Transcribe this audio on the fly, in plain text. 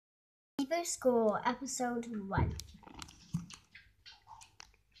Boo School, Episode 1.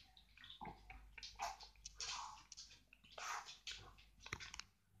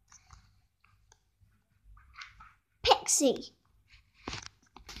 Pixie,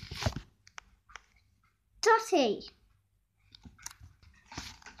 Dottie,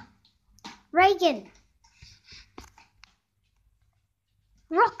 Reagan,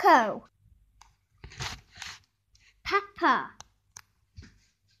 Rocco, Peppa,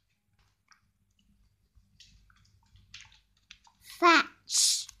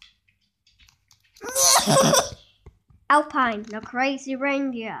 Thatch, Alpine, the crazy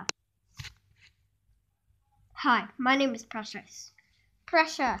reindeer. Hi, my name is Precious.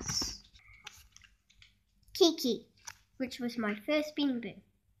 Kiki, which was my first Beanie Boo.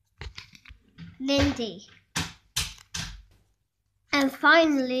 Lindy. And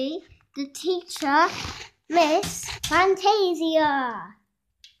finally, the teacher, Miss Fantasia.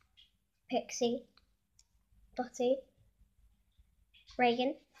 Pixie, Dottie,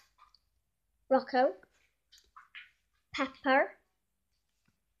 Reagan, Rocco, Pepper,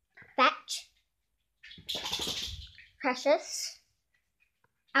 Thatch, Precious,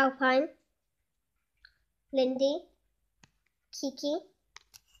 Alpine, Lindy, Kiki,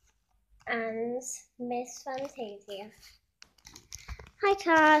 and Miss Fantasia. Hi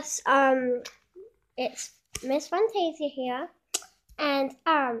class, it's Miss Fantasia here, and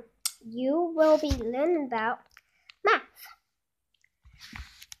you will be learning about math.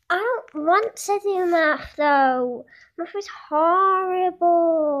 I don't want to do math though. Math is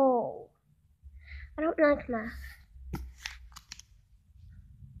horrible. I don't like math.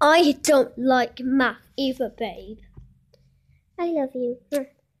 I don't like math either, babe. I love you. I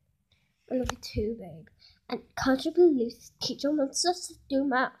love you too, babe. And can't you believe this teacher wants us to do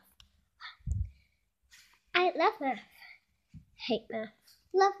math? I love math. Hate math.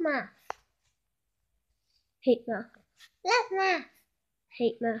 Love math. Hate math. Love math.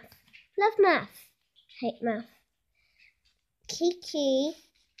 Hate math. Love math. Hate math. Kiki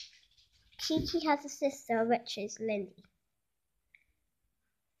has a sister, which is Lindy.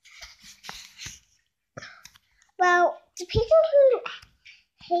 Well, to people who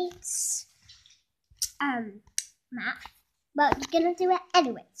hate math, but you're gonna do it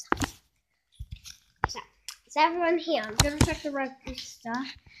anyways. So, is everyone here? I'm gonna check the register.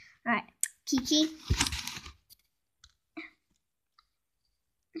 Alright, Kiki.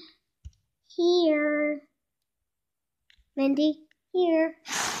 Here. Lindy, here.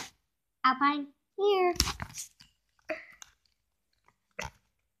 Alpine, here.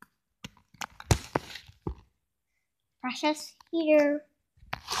 Precious, here.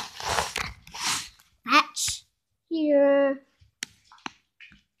 Hatch, here.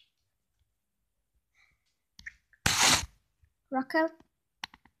 Rocco,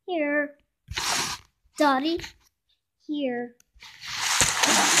 here. Dottie, here.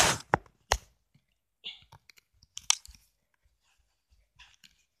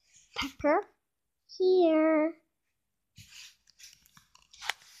 Pepper, here.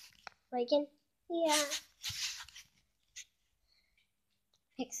 Reagan, here.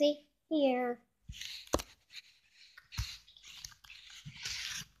 Pixie, here.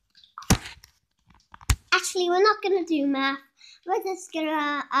 Actually, we're not gonna do math. We're just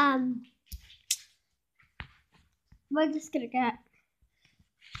gonna get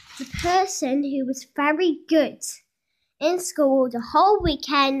the person who was very good in school the whole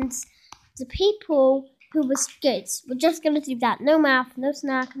weekend. The people who was good. We're just gonna do that. No math, no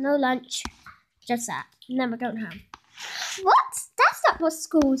snack, no lunch. Just that. And then we're going home. What? That's not what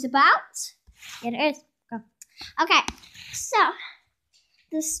school's about. Yeah, it is. Go. Okay, so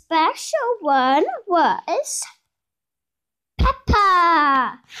the special one was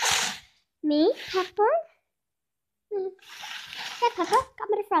Peppa. Me, Pepper. Hey, Peppa, come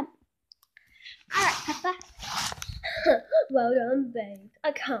to the front. All right, Peppa. Well done, babe.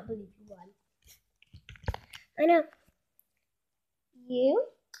 I can't believe you won. I know. You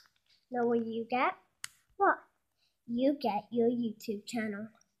know what you get? What? You get your YouTube channel.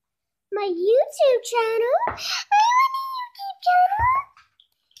 My YouTube channel? I want a YouTube channel.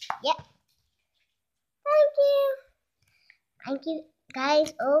 Yep. Thank you. Thank you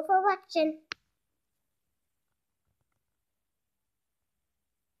guys all for watching.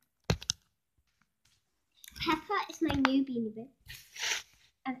 Peppa is my new Beanie Boo.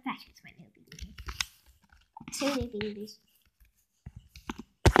 And Thatch is my new Beanie Boo. 2 new Beanie Boos.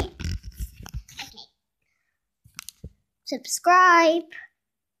 Okay. Subscribe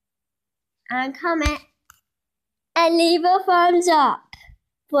and comment and leave a thumbs up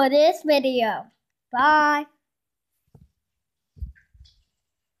for this video. Bye.